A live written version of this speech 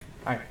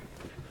Alright.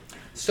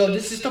 So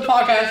this is the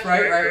podcast,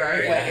 right? Yeah,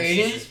 With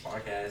Aiden. this is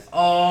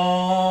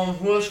podcast.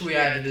 Who else should we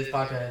add to this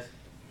podcast?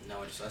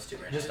 No, just us two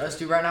right Just now. us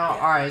two right now?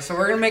 Yeah. Alright, so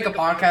we're gonna make a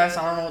podcast.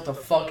 I don't know what the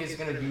fuck it's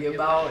gonna be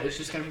about. It's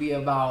just gonna be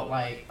about,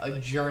 like, a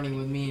journey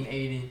with me and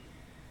Aiden.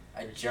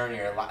 A journey,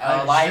 a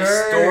A life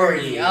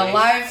story. A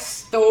life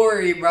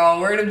story, bro.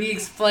 We're gonna be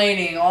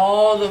explaining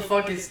all the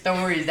fucking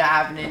stories that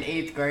happened in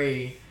 8th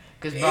grade.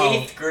 Cause, bro,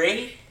 8th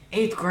grade?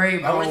 8th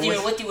grade, bro. What do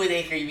you with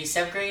 8th grade? You mean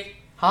 7th grade?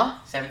 Huh?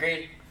 7th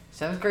grade?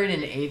 7th grade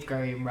and 8th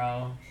grade,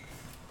 bro.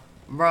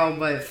 Bro,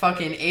 but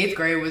fucking 8th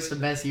grade was the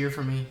best year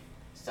for me.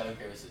 7th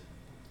grade was a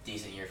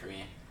decent year for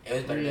me. It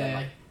was better Yeah. than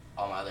like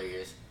all my other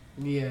years.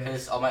 Yeah.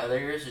 Because all my other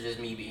years was just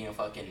me being a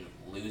fucking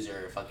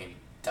loser, fucking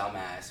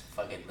dumbass,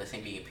 fucking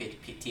listening, being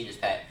a teacher's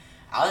pet.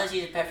 I was a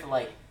teacher's pet for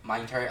like my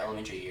entire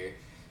elementary year.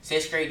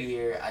 6th grade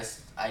year, I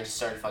just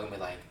started fucking with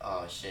like,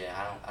 oh shit,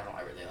 I don't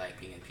really like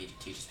being a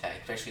teacher's pet.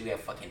 Especially we have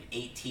fucking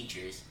 8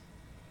 teachers.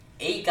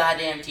 8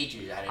 goddamn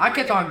teachers. I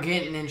kept on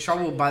getting in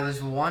trouble by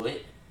this one.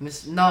 Blewett?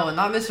 No,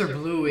 not Mr.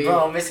 Blewett.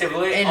 Bro, Mr.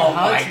 Blewett? And Oh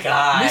my Hudson-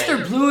 god.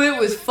 Mr. Blewett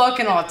was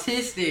fucking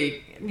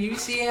autistic. You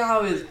see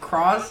how his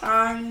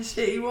cross-eyed and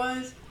shit he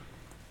was?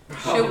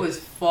 Shit was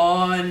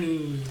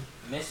funny.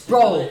 Mr.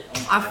 Bro, Blewett? Oh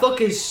my I God.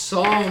 fucking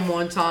saw him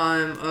one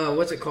time,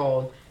 what's it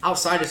called?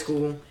 Outside of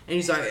school. And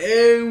he's like,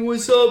 hey,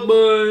 what's up,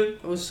 bud?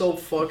 It was so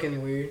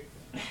fucking weird.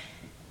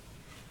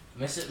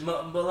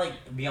 But like,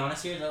 be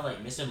honest here though,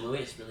 like Mr.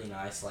 Blewett is really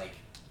nice, like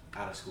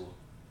out of school.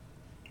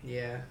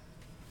 Yeah.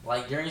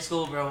 Like during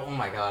school, bro. Oh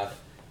my god.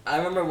 I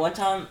remember one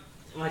time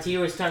my teacher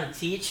was trying to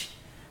teach,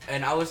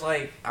 and I was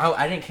like,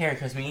 I didn't care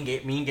because me and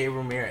Gabriel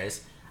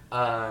Ramirez,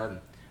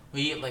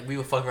 we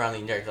would fuck around the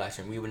entire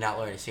classroom. We would not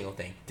learn a single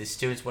thing. The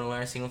students wouldn't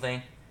learn a single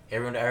thing.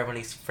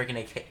 Everybody's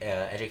freaking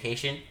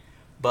education,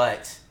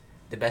 but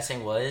the best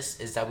thing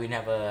is that we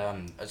didn't have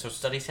a social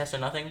studies test or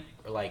nothing.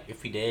 Or like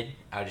if we did,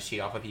 I would just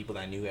cheat off of people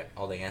that knew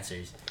all the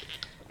answers.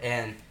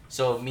 And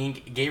so me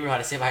and Gabriel had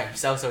to sit by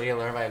himself, so he had to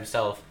learn by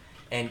himself.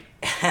 And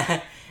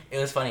it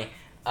was funny,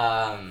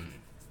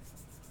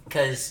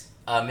 because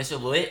Mr.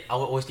 Blewett, I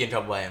would always get in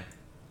trouble by him.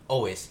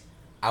 Always.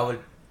 I would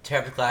tear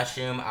up the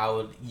classroom, I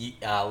would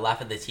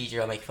laugh at the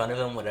teacher, I'd make fun of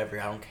him, whatever,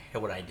 I don't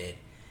care what I did.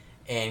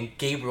 And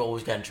Gabriel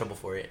always got in trouble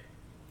for it.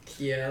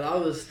 Yeah,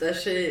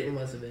 that shit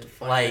must have been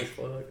funny Like, as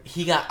fuck.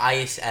 he got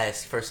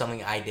ISS for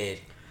something I did.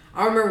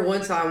 I remember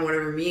one time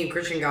whenever me and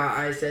Christian got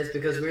ISS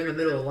because we were in the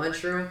middle of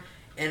lunchroom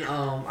and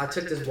I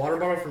took this water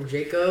bottle from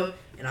Jacob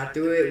and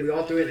we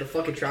all threw it in the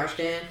fucking trash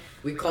can.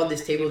 We called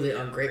this table the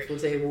ungrateful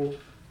table.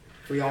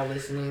 For y'all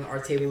listening, our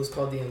table was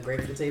called the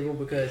ungrateful table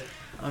because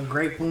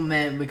ungrateful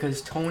meant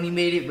because Tony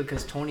made it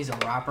because Tony's a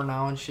rapper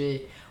now and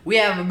shit. We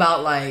have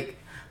about like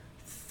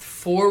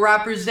 4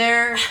 rappers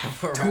there.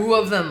 2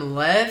 of them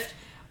left.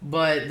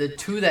 But the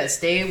 2 that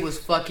stayed was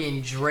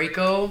fucking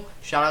Draco.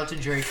 Shout out to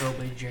Draco,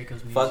 but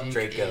Draco's music Fuck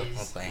Draco.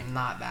 is Okay.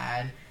 not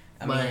bad.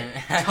 I But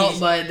mean,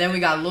 but then we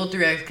got Lil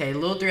 3XK.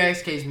 Lil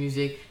 3XK's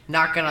music,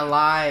 not gonna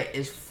lie,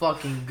 is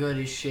fucking good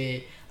as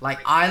shit. Like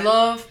I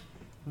Love,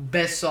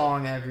 best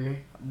song ever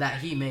that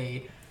he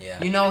made.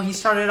 yeah. You know, he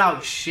started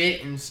out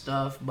shit and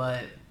stuff,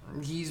 but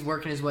he's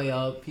working his way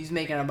up. He's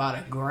making about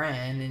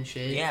 $1,000 and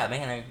shit. Yeah,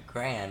 making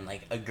 $1,000.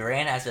 Like,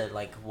 $1,000 as a,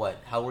 like, what?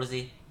 How old is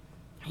he?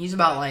 He's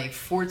about like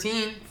 14,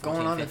 going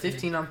 14, on to 15.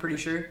 15, I'm pretty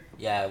sure.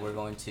 Yeah, we're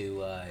going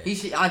to,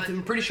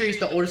 I'm pretty sure he's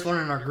the oldest one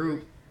in our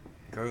group.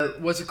 group.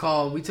 What's it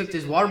called? We took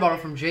this water bottle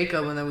from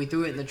Jacob and then we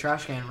threw it in the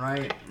trash can,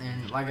 right?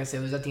 And like I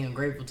said, it was at the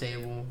ungrateful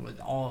table with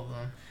all of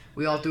them.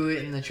 We all threw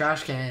it in the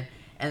trash can,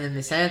 and then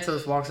Miss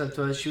Santos walks up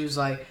to us. She was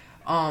like,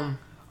 why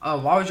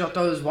would y'all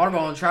throw this water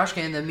bottle in the trash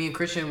can? And then me and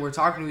Christian were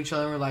talking to each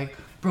other and we're like,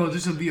 bro,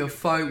 there's gonna be a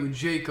fight with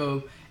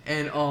Jacob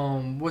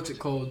and what's it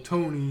called,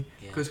 Tony,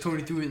 because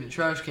Tony threw it in the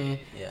trash can.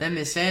 Yeah. Then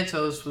Miss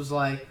Santos was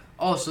like,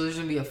 oh, so there's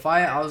gonna be a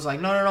fight? I was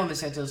like, no, Miss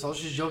Santos, I was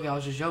just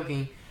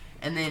joking.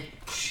 And then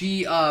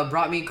she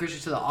brought me and Christian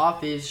to the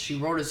office. She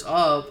wrote us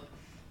up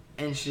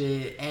and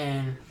shit,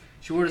 and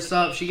she wrote us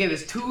up. She gave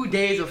us 2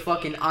 days of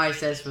fucking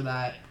ISS for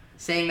that,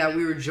 saying that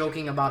we were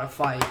joking about a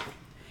fight.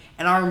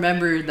 And I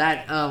remember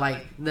that,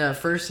 like, the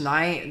first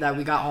night that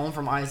we got home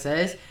from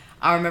ISS,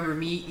 I remember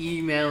me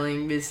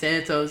emailing Miss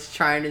Santos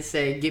trying to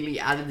say, get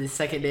me out of the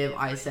second day of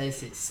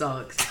ISS, it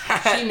sucks.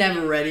 She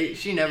never read it.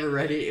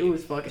 It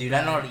was fucking Do you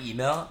not know how bad. to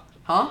email?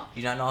 Huh? Do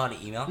you not know how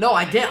to email? No,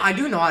 I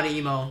do know how to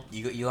email.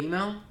 You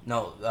Email?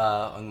 No,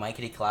 on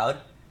MyKitty Cloud,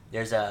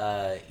 there's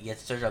a, you have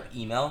to search up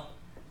email,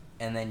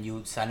 and then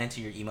you sign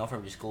into your email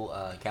from your school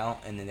account,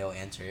 and then they'll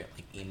answer it,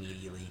 like,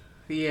 immediately.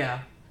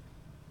 Yeah.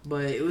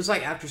 But it was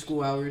like after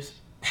school hours.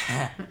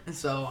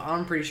 So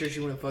I'm pretty sure she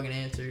wouldn't fucking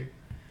answer.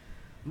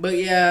 But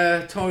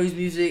yeah, Tony's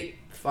music,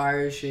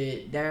 fire as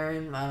shit.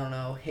 Darren, I don't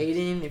know.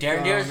 Hayden, if y'all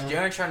don't know.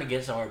 Darren's trying to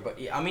get somewhere, but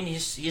I mean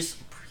he's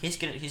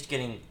trying to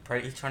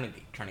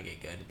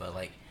get good, but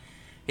like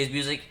his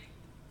music,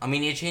 I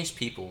mean it changed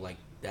people like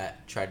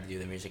that tried to do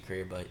the music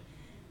career, but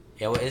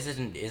yeah, well, it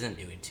isn't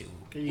doing too.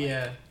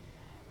 Yeah.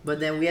 But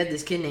then we had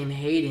this kid named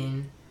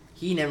Hayden.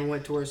 He never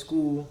went to our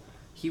school.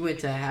 he went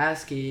to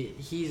Haskett.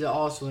 He's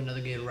also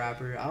another good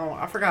rapper.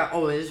 I forgot.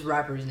 Oh, his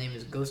rapper's name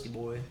is Ghosty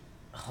Boy.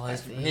 Oh,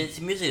 his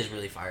music is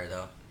really fire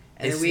though.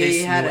 And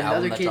we had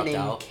another kid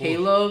named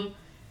Caleb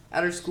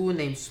at our school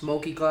named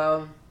Smokey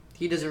Cloud.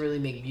 He doesn't really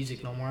make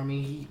music no more. I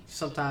mean, he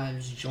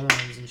sometimes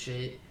joins and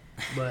shit,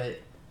 but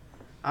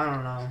I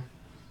don't know.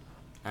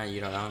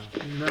 You don't know?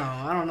 No,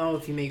 I don't know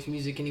if he makes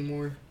music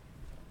anymore.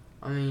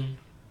 I mean,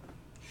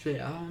 shit,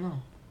 I don't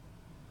know.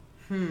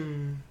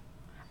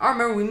 I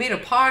remember we made a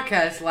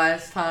podcast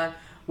last time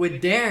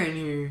with Darren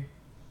here.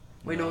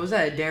 Wait, no, it was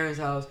at Darren's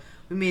house.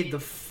 We made the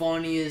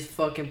funniest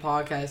fucking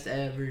podcast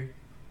ever. It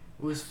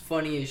was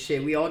funny as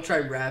shit. We all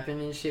tried rapping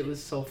and shit. It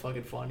was so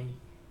fucking funny.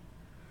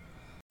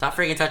 Stop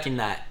freaking touching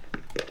that.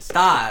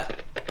 Stop.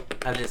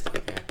 I'm just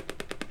okay.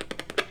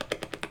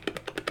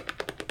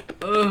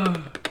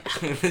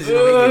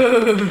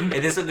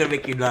 This is gonna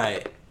make you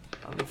nut.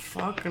 Oh,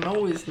 fuck,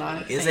 no, it's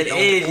not. Yes, it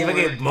is. You're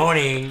fucking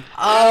moaning.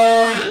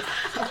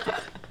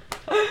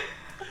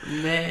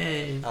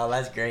 Man. Oh,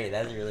 that's great.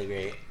 That's really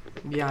great.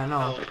 Yeah, I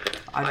know.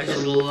 I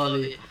just love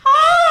it.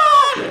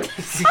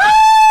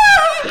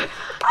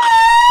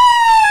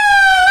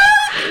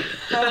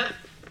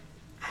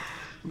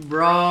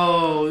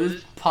 Bro,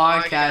 this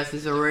podcast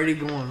is already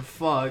going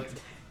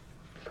fucked.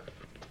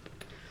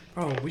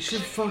 Bro, we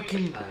should show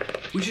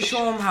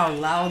them how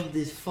loud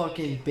this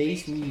fucking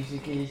bass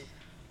music is.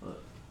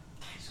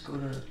 Let's go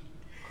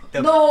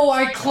to... No,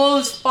 I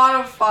closed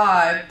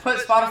Spotify. Put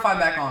Spotify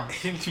back on.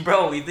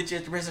 Bro, we literally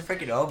have to press a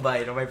freaking home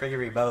button on my freaking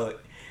remote.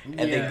 And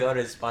then go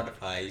to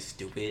Spotify,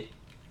 stupid.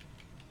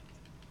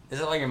 This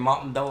is why your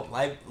mom don't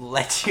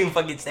let you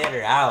fucking stay at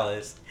her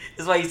house.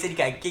 This is why you said you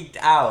got kicked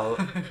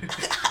out.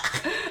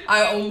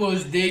 I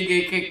almost did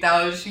get kicked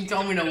out. She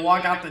told me to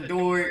walk out the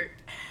door.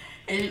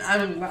 And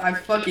I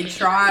fucking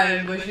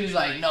tried, but she was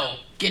like, no,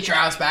 get your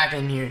ass back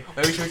in here.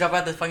 Wait, should we talk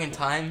about this fucking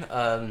time?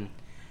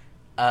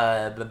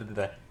 Let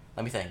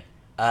me think.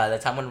 The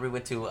time when we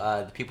went to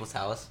the people's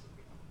house.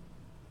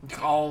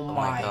 Oh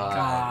my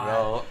god.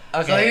 Bro.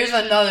 Okay. So here's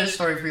another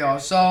story for y'all.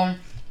 So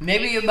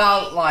maybe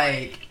about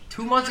like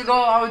 2 months ago,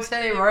 I would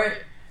say, right?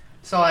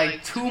 So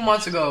like 2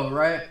 months ago,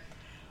 right?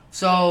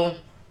 So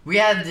we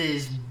had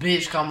this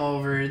bitch come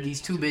over.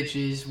 These two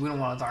bitches. We don't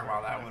want to talk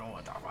about that.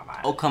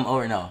 Oh, come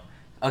over, no.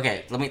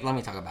 Okay, let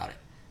me talk about it.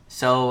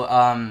 So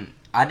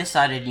I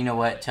decided, you know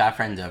what, to have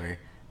friends over,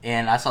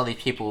 and I saw these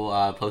people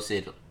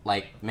posted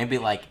maybe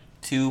 5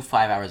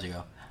 hours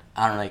ago.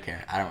 I don't really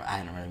care. I don't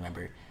really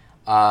remember.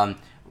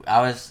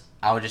 I was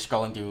just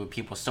scrolling through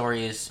people's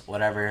stories,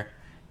 whatever,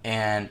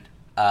 and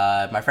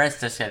my friends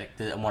just said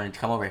wanted to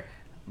come over.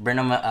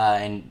 Burnham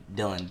and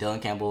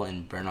Dylan Campbell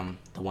and Burnham,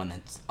 the one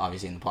that's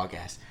obviously in the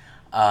podcast.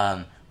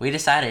 We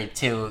decided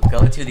to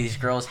go to these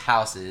girls'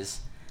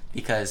 houses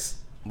because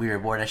we were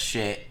bored as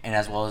shit, and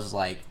as well as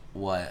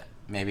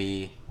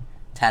maybe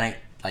 10,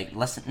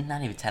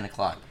 not even 10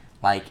 o'clock,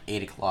 8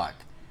 o'clock.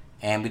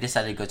 And we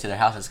decided to go to their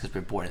houses because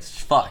we're bored as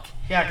fuck.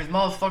 Yeah, because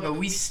motherfucker,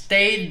 we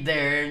stayed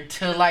there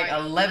till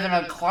 11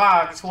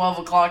 o'clock, 12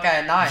 o'clock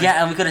at night.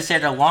 Yeah, and we could have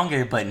stayed there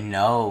longer, but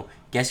no.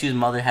 Guess whose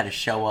mother had to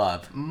show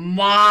up?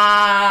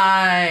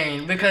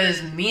 Mine!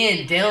 Because me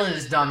and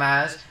Dylan's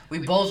dumbass, we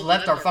both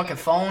left our fucking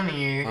phone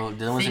here. Oh,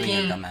 Dylan wasn't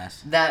even a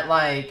dumbass. That,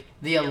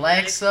 the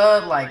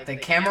Alexa, the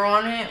camera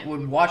on it,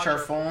 would watch our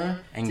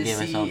phone and to give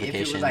see us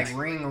notifications. if it would,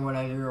 ring or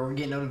whatever, or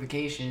get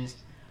notifications.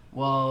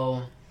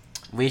 Well...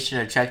 We should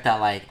have checked that,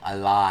 a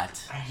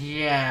lot.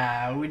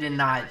 Yeah, we did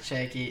not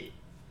check it.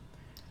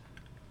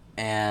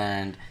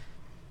 And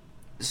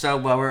so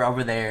while we're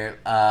over there,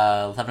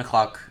 11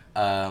 o'clock,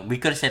 we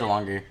could have stayed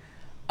longer.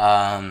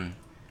 My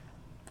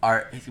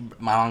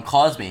mom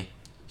calls me.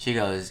 She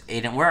goes,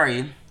 Aiden, where are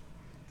you?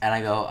 And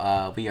I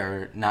go, we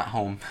are not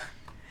home.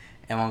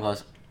 And mom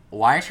goes,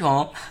 why aren't you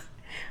home?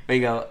 I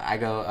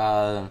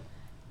go,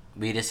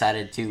 we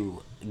decided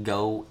to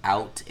go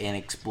out and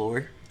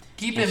explore.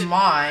 Keep in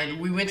mind,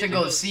 we went to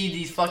go see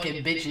these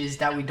fucking bitches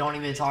that we don't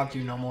even talk to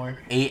no more.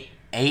 8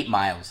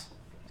 miles.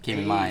 Keep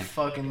in mind. 8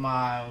 fucking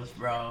miles,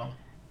 bro.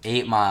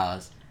 8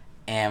 miles.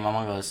 And my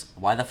mom goes,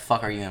 why the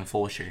fuck are you in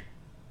Fulshire?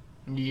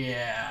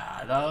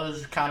 Yeah, that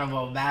was kind of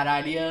a bad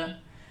idea.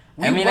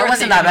 It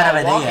wasn't that bad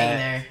of an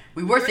idea.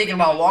 We were thinking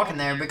about walking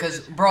there because,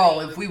 bro,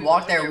 if we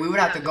walked there, we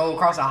would have to go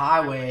across a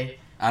highway.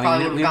 I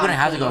mean, we wouldn't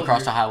have to go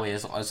across the highway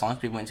as long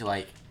as we went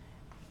to,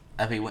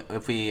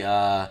 if we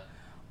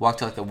walked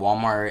to the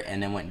Walmart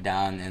and then went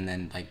down and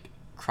then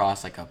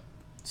crossed a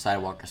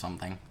sidewalk or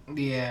something.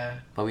 Yeah.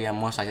 But we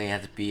most likely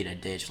have to be in a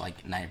ditch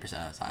 90%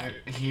 of the time.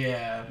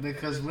 Yeah,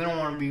 because we don't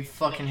want to be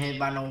fucking hit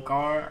by no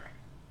car.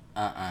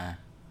 Oh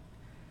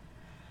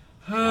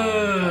my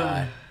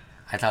god.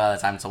 I talk all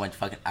the time so much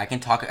fucking. I can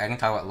talk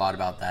a lot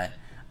about that.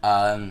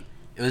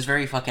 It was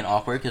very fucking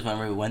awkward because when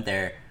we went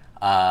there,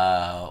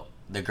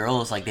 the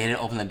girls they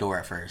didn't open the door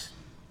at first.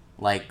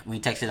 We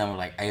texted them,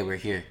 we're hey, we're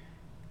here.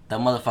 The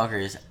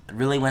motherfuckers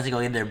really went to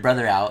go get their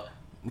brother out.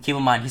 Keep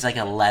in mind, he's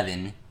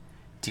 11.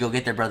 To go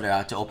get their brother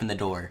out to open the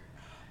door.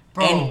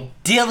 Bro. And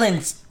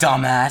Dylan's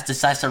dumbass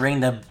decides to ring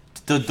the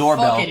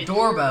doorbell. Fucking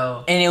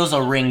doorbell. And it was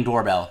a Ring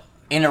doorbell.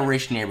 In a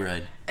rich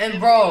neighborhood. And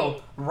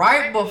bro,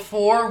 right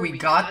before we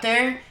got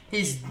there,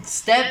 his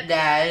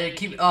stepdad,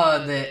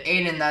 the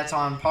Aiden that's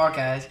on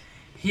podcast,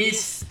 his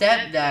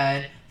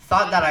stepdad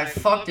thought that I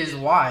fucked his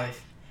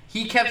wife.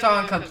 He kept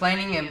on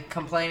complaining and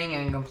complaining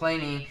and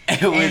complaining.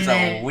 It was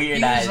and a weird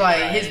He was ass like,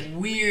 guy. his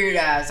weird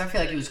ass, I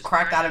feel like he was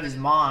cracked out of his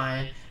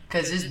mind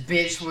because this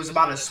bitch was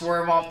about to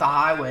swerve off the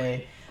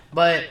highway.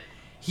 But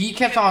he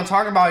kept on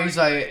talking about it. He's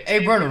like, hey,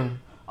 Bruno,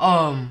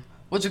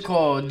 what's it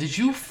called? Did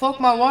you fuck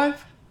my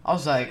wife? I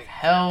was like,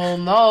 hell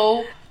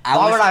no.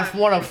 Why would I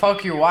want to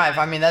fuck your wife?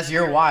 I mean, that's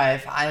your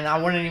wife.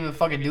 I wouldn't even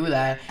fucking do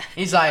that.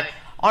 He's like,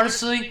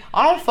 honestly,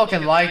 I don't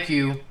fucking like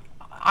you.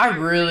 I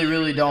really,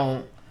 really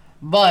don't.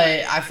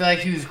 But I feel like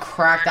he was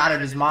cracked out of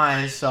his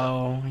mind,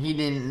 so he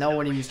didn't know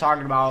what he was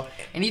talking about.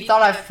 And he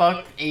thought I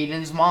fucked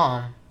Aiden's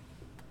mom.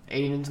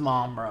 Aiden's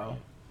mom, bro.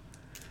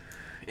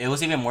 It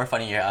was even more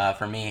funny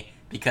for me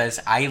because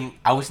I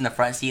was in the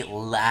front seat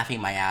laughing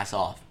my ass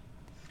off.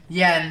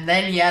 Yeah, and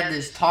then he had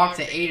this talk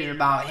to Aiden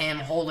about him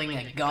holding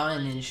a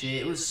gun and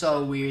shit. It was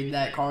so weird,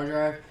 that car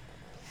drive.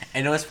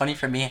 And it was funny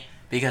for me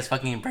because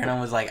fucking Brandon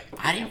was like,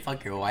 I didn't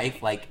fuck your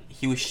wife. Like,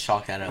 he was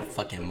shocked out of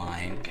fucking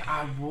mind.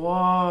 I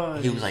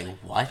was. He was like,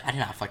 what? I did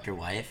not fuck your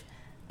wife.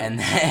 And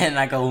then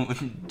I go,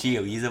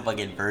 Gio, he's a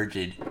fucking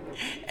virgin.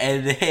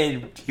 And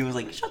then he was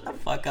like, shut the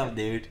fuck up,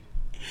 dude.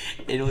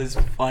 It was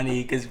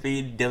funny because me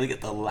and Dylan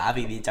get to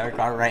laughing the entire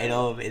car ride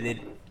home and then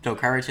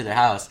drove car to their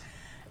house.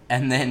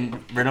 And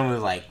then Brandon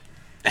was like,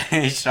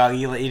 shocked.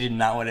 He did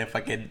not want to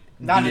fucking.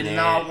 I did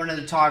not want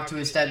to talk to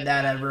his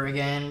stepdad ever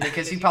again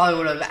because he probably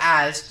would have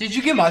asked, did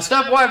you get my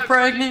stepwife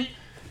pregnant?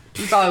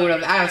 He probably would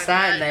have asked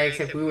that next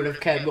if we would have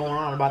kept going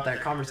on about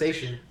that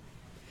conversation.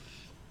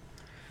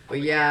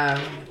 But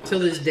yeah, till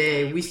this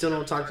day, we still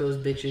don't talk to those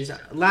bitches.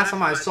 Last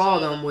time I saw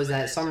them was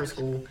at summer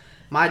school.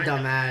 My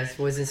dumb ass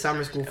was in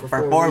summer school for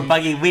 4 weeks.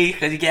 fucking weeks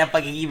because you can't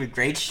fucking even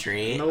grade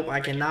straight. Nope, I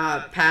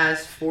cannot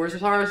pass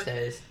 4-star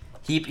tests.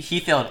 He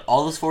failed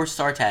all those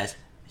 4-star tests.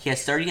 He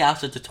has 30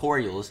 hours of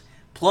tutorials.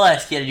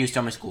 Plus, he had to do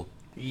summer school.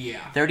 Yeah.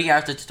 30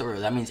 hours of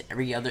tutorial. That means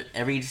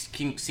every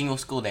single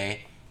school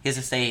day, he has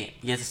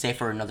to stay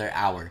for another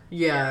hour.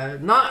 Yeah.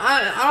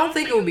 I don't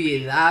think it will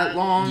be that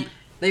long.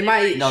 They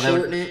might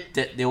shorten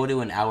it. They will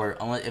do an hour.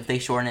 Unless if they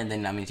shorten it,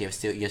 then that means you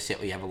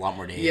have a lot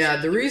more days. Yeah.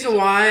 The reason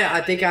why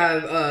I think I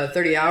have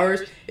 30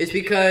 hours is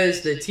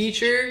because the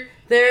teacher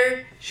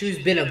there, she's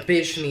been a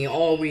bitch to me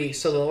all week.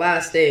 So the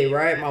last day,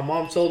 right? My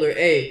mom told her,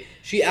 hey,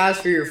 she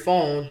asked for your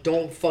phone.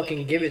 Don't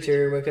fucking give it to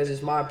her because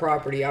it's my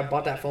property. I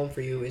bought that phone for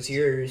you. It's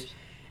yours.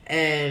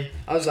 And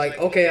I was like,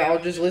 okay, I'll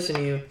just listen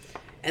to you.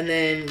 And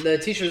then the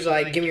teacher was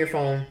like, give me your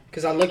phone.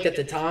 Because I looked at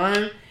the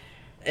time.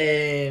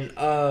 And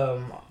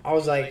I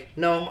was like,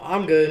 no,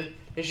 I'm good.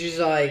 And she's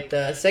like,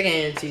 the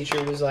second-hand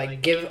teacher was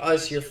like, give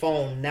us your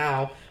phone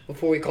now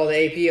before we call the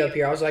AP up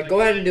here. I was like, go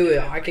ahead and do it.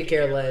 I could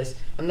care less.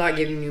 I'm not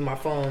giving you my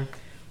phone.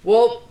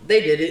 Well,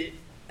 they did it.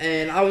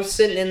 And I was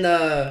sitting in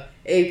the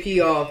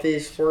AP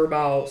office for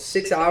about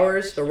 6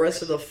 hours the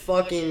rest of the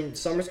fucking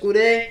summer school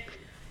day.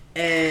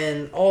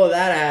 And all of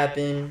that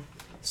happened.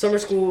 Summer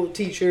school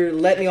teacher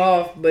let me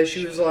off, but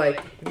she was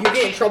like, if you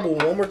get in trouble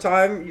one more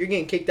time, you're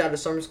getting kicked out of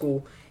summer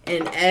school.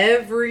 And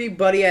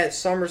everybody at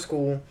summer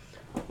school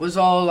was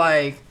all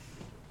like,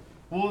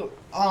 well,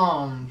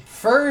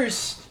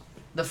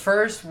 the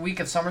first week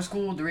of summer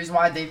school, the reason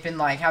why they've been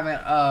like having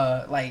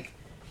like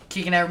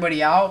kicking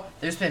everybody out,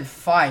 there's been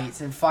fights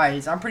and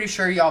fights. I'm pretty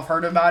sure y'all have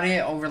heard about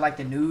it over like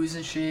the news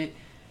and shit.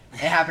 It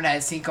happened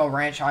at Cinco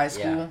Ranch High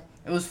School. Yeah.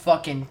 It was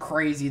fucking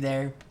crazy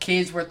there.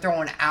 Kids were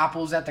throwing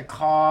apples at the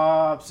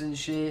cops and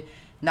shit.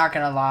 Not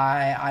gonna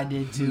lie, I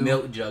did too.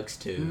 Milk jugs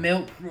too.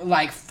 Milk,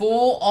 like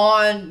full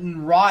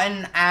on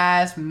rotten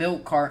ass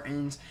milk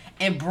cartons.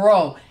 And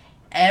bro,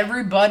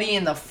 everybody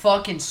in the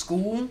fucking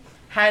school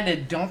had to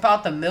dump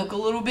out the milk a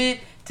little bit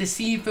to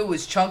see if it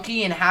was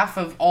chunky, and half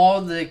of all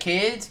the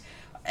kids,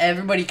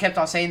 everybody kept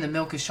on saying the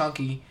milk is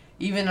chunky.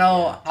 Even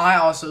though I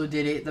also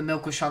did it, the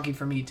milk was chunky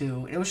for me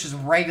too. It was just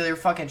regular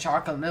fucking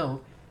chocolate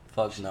milk.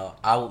 Fuck no.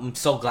 I'm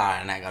so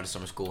glad I didn't go to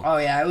summer school. Oh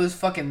yeah, it was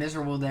fucking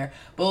miserable there.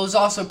 But it was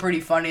also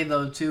pretty funny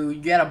though too.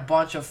 You had a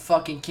bunch of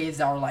fucking kids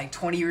that were like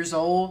 20 years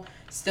old,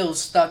 still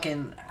stuck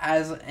in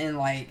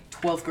like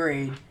 12th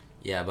grade.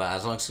 Yeah, but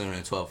as long as they're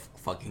in 12th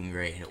fucking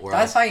grade. Or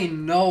that's how you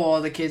know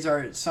all the kids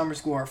are at summer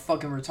school are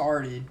fucking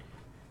retarded.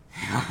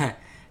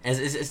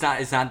 it's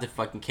not the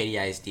fucking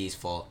KDISD's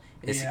fault.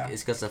 It's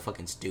because of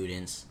fucking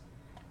students.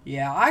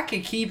 Yeah, I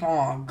could keep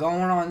on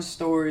going on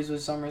stories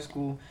with summer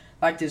school.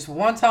 Like this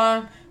one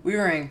time, we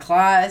were in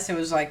class. It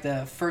was like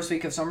the first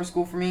week of summer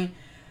school for me.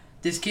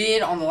 This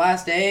kid on the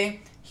last day,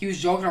 he was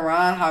joking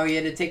around how he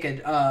had to take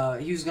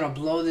he was gonna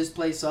blow this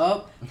place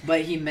up,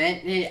 but he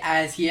meant it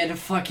as he had to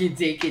fucking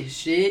take his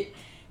shit.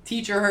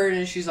 Teacher heard it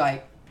and she's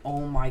like,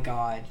 "Oh my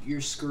god, you're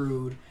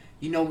screwed.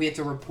 You know we have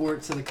to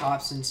report to the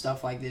cops and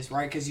stuff like this,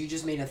 right? Because you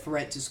just made a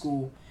threat to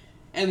school."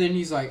 And then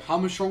he's like, "How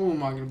much trouble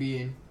am I gonna be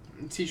in?"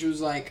 And the teacher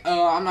was like,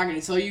 "I'm not gonna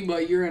tell you,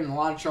 but you're in a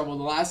lot of trouble."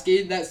 The last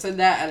kid that said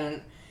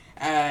that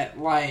at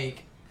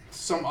like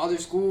some other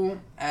school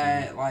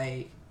at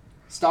like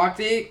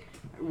Stockton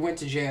went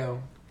to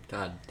jail.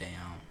 God damn.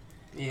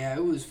 Yeah,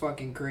 it was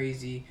fucking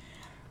crazy.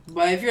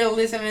 But if you're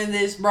listening to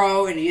this,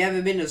 bro, and you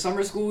haven't been to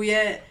summer school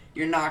yet,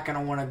 you're not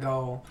gonna want to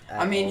go.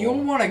 I mean,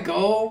 you'll want to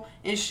go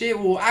and shit.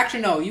 Well,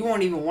 actually, no, you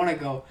won't even want to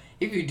go.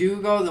 If you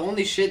do go, the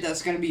only shit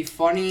that's gonna be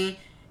funny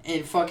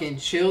and fucking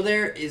chill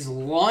there is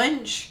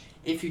lunch.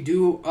 If you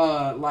do,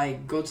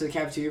 like, go to the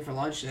cafeteria for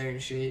lunch there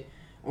and shit,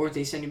 or if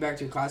they send you back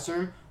to a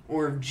classroom,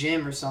 or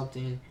gym or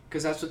something,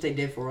 because that's what they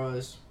did for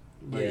us.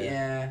 But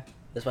yeah.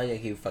 That's why you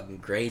gotta keep fucking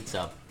grades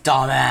up,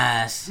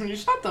 dumbass.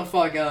 Shut the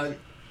fuck up.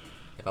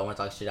 If I want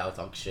to talk shit, I would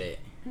talk shit.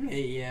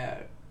 Yeah.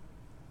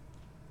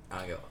 I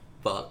don't give a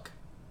fuck.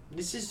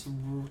 This is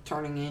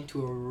turning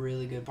into a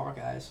really good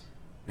podcast.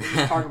 We're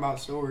just talking about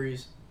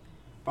stories.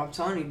 But I'm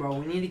telling you, bro,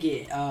 we need to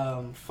get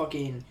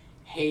fucking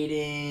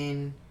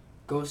Hayden,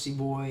 Ghosty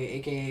Boy,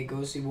 aka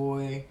Ghosty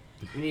Boy.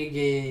 We need to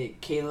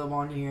get Caleb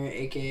on here,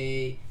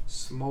 aka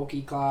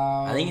Smokey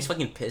Cloud. I think he's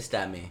fucking pissed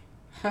at me.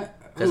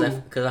 Cause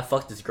I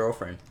fucked his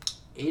girlfriend.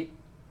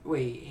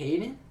 Wait,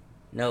 Hayden?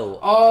 No.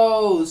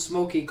 Oh,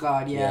 Smokey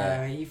Cloud.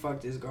 Yeah, he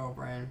fucked his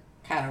girlfriend.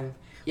 Kind of.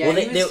 Yeah, well,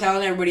 he was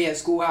telling everybody at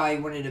school how he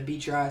wanted to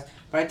beat your ass.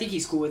 But I think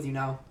he's cool with you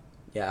now.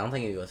 Yeah, I don't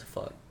think he goes to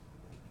fuck.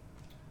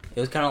 It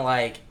was kind of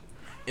like...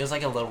 It was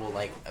like a little,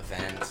 like,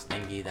 event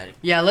thingy that...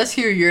 Yeah, let's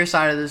hear your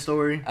side of the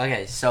story.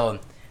 Okay, so...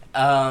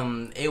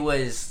 it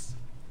was...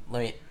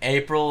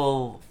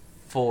 April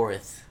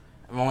 4th.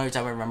 The only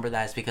reason I remember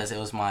that is because it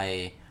was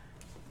my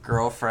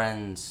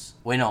girlfriend's...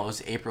 Wait, no, it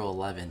was April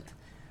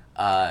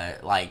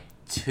 11th. Like,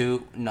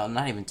 2... No,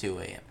 not even 2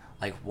 a.m.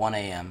 Like, 1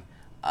 a.m.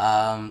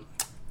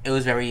 It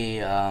was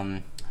very,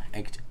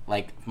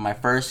 like, my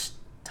first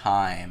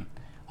time.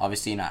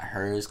 Obviously not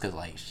hers, because,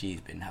 like, she's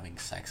been having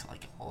sex,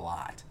 like, a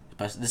lot.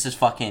 But this is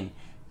fucking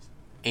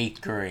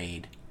 8th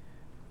grade.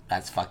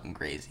 That's fucking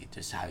crazy,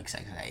 just having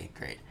sex in 8th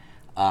grade.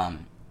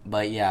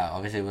 But, yeah,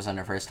 obviously it wasn't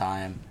her first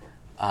time.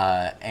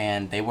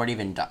 And they weren't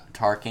even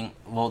talking.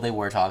 Well, they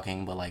were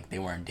talking, but, like, they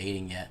weren't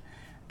dating yet.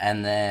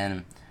 And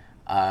then,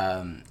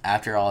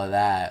 after all of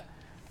that,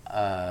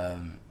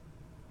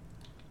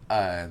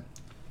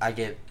 I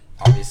get...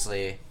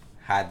 Obviously,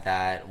 had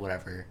that,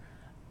 whatever,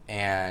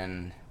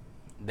 and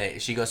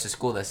she goes to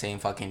school the same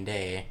fucking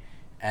day,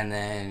 and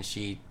then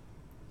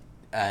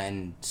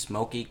and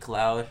Smokey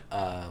Cloud,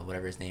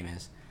 whatever his name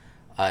is,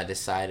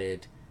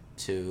 decided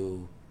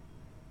to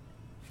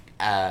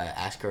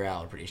ask her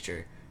out, pretty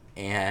sure,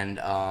 and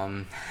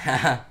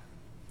that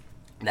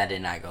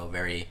did not go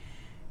very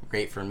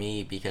great for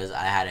me, because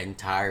I had an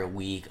entire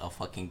week of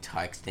fucking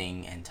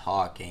texting and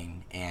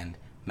talking and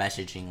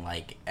messaging,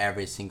 like,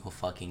 every single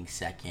fucking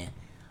second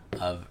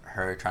of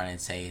her trying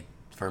to say,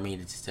 for me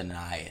to just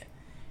deny it,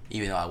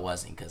 even though I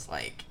wasn't, because,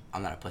 like,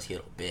 I'm not a pussy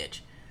little bitch.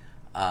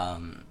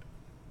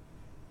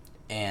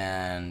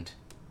 And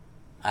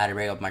I had to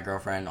break up with my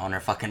girlfriend on her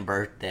fucking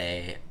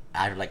birthday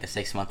after, like, a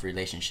 6-month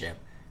relationship.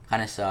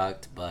 Kind of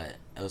sucked, but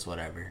it was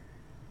whatever.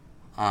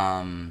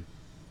 And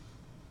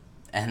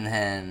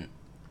then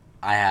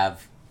I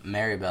have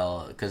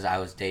Maribel, because I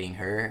was dating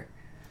her,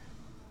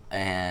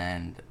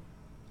 and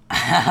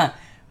I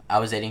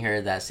was dating her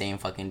that same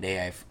fucking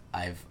day.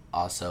 I've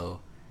also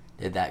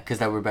did that because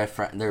they were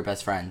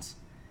best friends,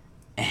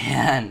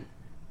 and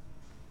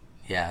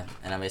yeah,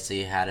 and I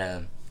basically had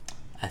a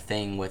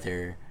thing with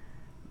her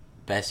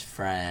best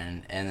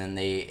friend, and then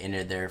they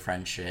ended their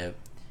friendship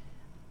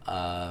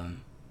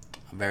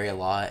very a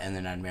lot, and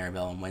then I had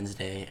Maribel on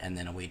Wednesday, and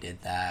then we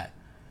did that,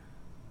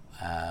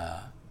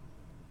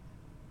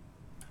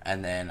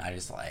 and then I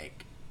just,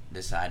 like,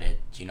 decided,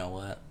 you know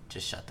what,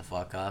 just shut the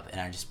fuck up,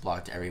 and I just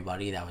blocked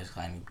everybody that was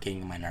kind of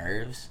getting my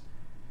nerves.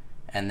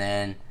 And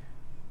then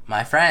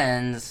my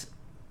friends,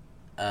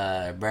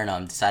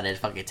 Burnham, decided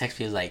to fucking text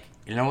me. He was like,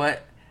 you know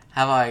what,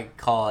 how about I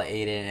call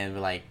Aiden and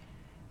be like,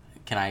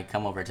 can I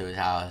come over to his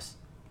house?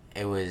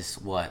 It was,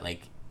 what,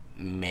 like,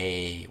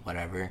 May,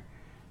 whatever.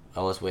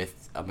 I was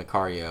with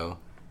Macario,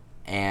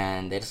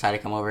 and they decided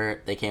to come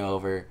over. They came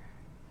over,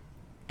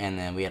 and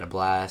then we had a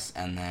blast,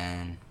 and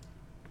then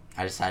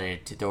I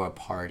decided to throw a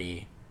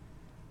party.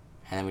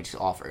 And then we just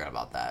all forgot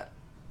about that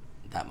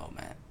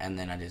moment. And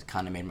then I just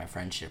kind of made my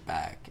friendship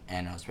back,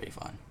 and it was pretty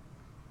fun.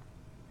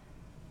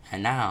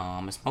 And now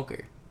I'm a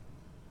smoker.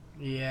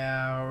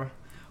 Yeah,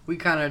 we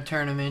kind of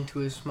turned him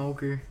into a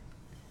smoker.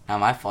 Not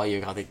my fault.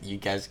 You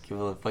guys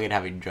fucking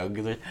having drug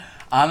dealers.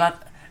 I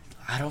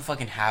don't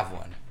fucking have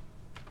one.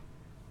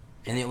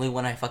 And the only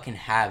one I fucking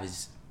have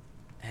is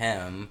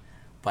him,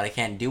 but I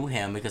can't do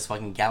him because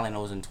fucking Gallon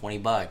owes him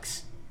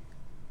 $20.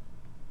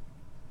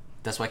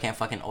 That's why I can't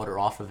fucking order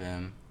off of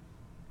him.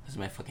 This is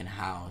my fucking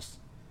house.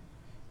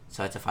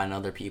 So I had to find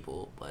other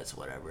people, but it's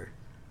whatever.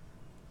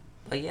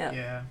 But yeah.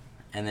 Yeah.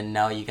 And then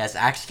now you guys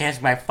actually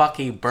canceled my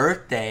fucking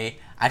birthday.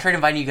 I tried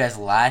inviting you guys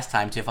last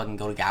time to fucking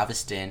go to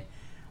Galveston,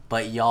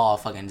 but y'all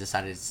fucking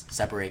decided to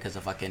separate because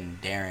of fucking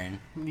Darren.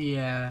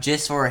 Yeah.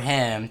 Just for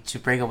him to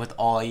break up with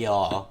all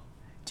y'all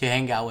to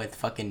hang out with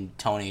fucking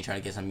Tony, try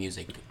to get some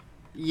music.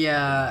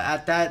 Yeah,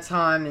 at that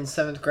time in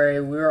 7th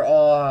grade, we were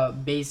all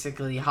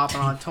basically hopping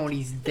on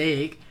Tony's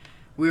dick.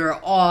 we were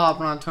all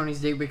hopping on Tony's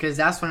dick because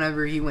that's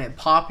whenever he went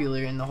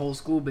popular in the whole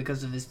school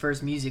because of his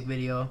first music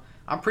video.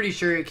 I'm pretty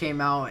sure it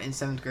came out in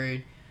 7th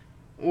grade.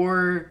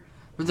 Or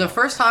the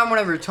first time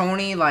whenever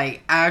Tony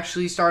like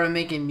actually started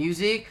making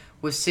music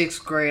was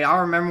 6th grade. I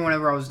remember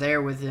whenever I was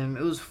there with him.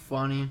 It was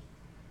funny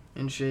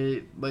and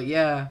shit. But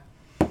yeah.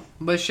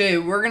 But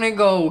shit, we're gonna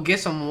go get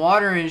some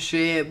water and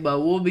shit,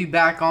 but we'll be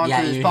back onto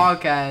this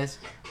podcast.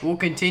 We'll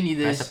continue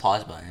this. Press the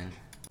pause button.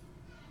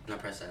 No,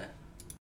 press that.